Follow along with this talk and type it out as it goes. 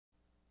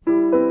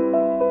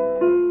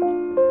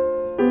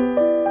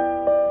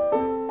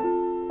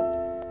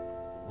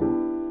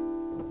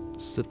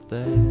sit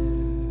there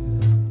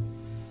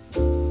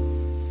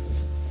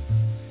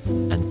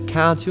and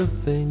count your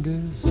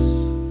fingers.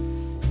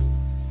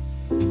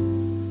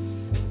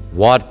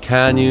 What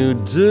can you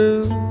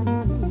do?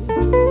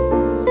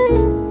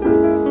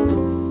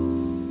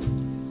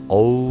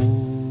 Oh,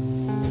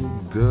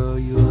 girl,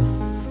 you're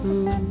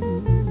through.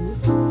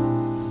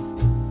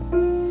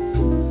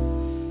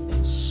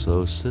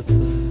 So sit there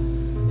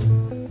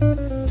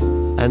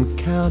and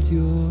count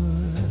your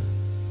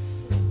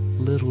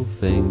little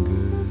fingers.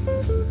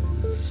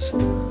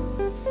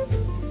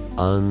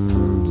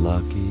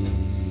 Unlucky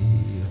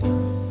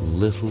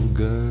little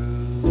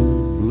girl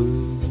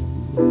blue.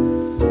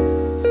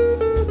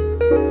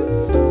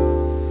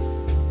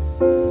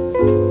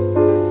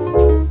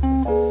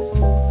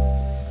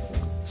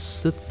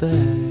 Sit there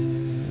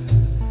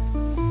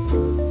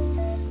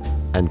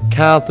and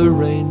count the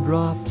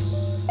raindrops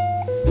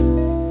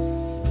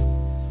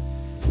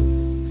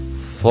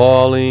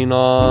falling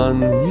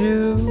on you.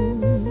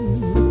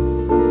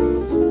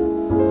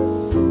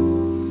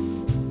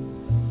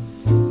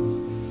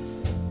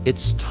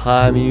 It's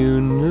time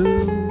you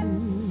knew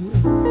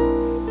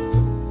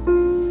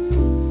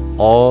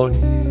all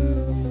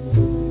you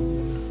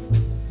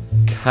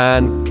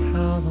can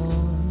count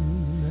on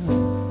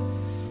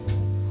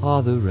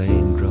are the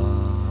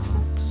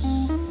raindrops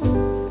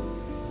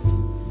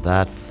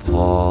that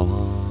fall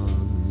on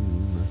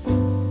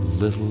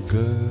little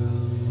girl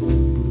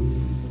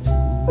blue.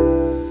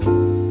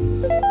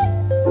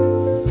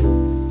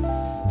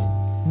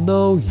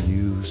 No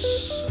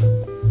use,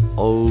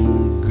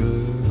 old girl.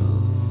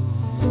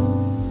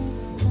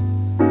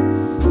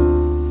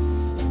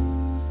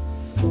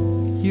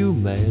 You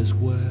may as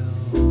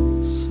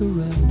well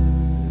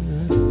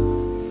surrender.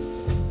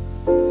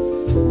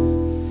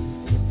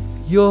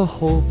 Your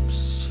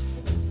hopes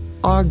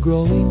are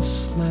growing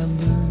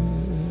slender.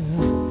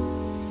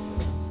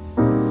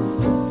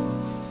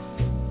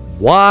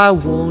 Why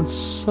won't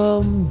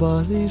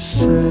somebody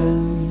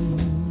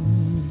send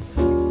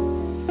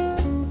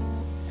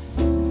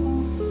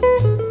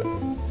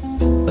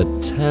a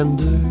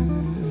tender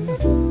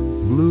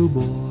blue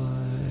boy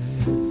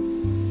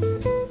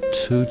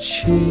to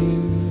cheer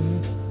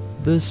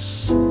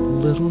this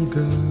little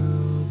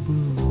girl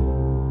blue?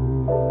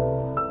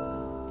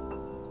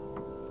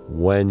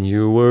 When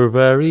you were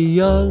very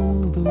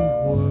young, the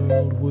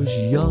world was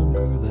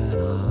younger than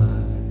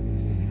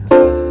I,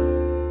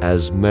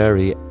 as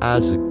merry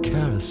as a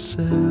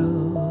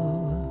carousel.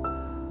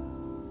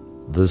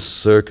 The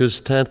circus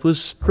tent was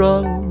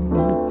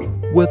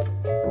strung with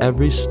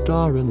every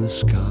star in the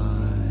sky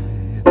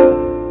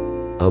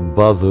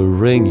above the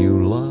ring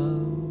you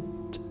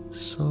loved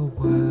so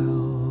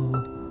well.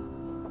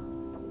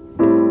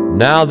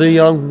 Now the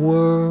young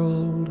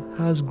world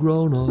has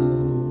grown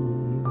old.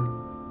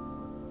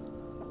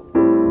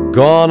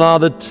 Gone are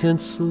the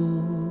tinsel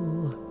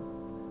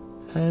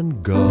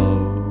and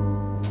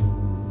gold.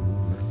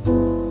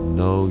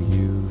 No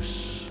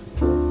use,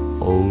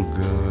 old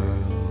girl.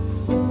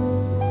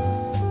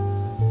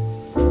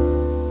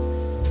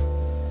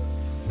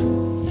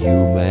 You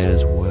may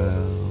as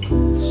well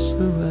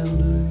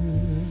surrender.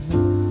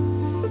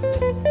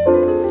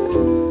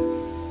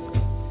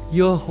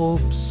 Your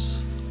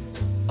hopes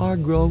are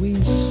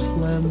growing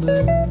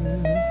slender.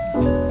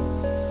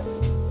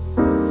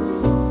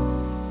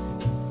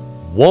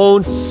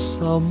 Won't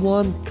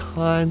someone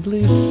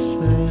kindly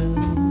send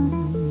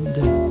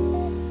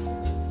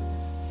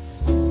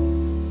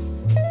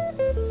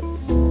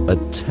a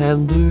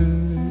tender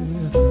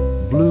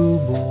blue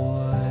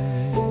boy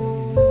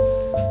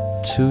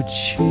to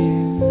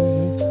cheer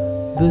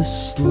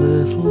this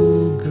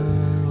little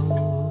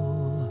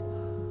girl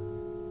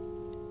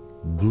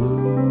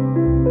blue?